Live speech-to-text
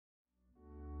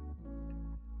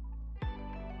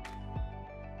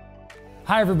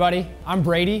Hi everybody, I'm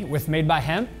Brady with Made by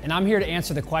Hemp, and I'm here to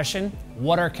answer the question,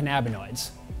 what are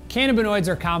cannabinoids? Cannabinoids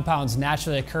are compounds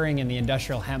naturally occurring in the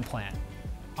industrial hemp plant.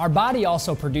 Our body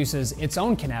also produces its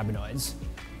own cannabinoids,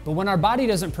 but when our body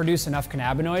doesn't produce enough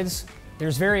cannabinoids,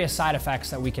 there's various side effects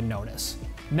that we can notice.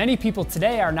 Many people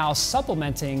today are now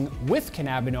supplementing with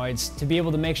cannabinoids to be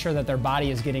able to make sure that their body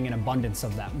is getting an abundance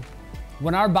of them.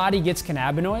 When our body gets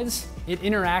cannabinoids, it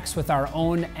interacts with our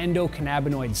own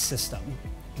endocannabinoid system.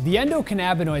 The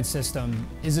endocannabinoid system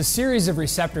is a series of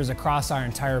receptors across our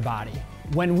entire body.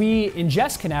 When we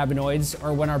ingest cannabinoids,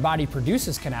 or when our body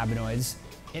produces cannabinoids,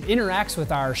 it interacts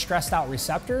with our stressed out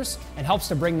receptors and helps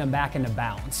to bring them back into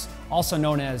balance, also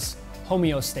known as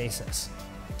homeostasis.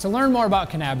 To learn more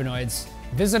about cannabinoids,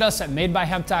 visit us at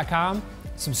madebyhemp.com,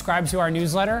 subscribe to our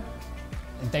newsletter,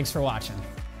 and thanks for watching.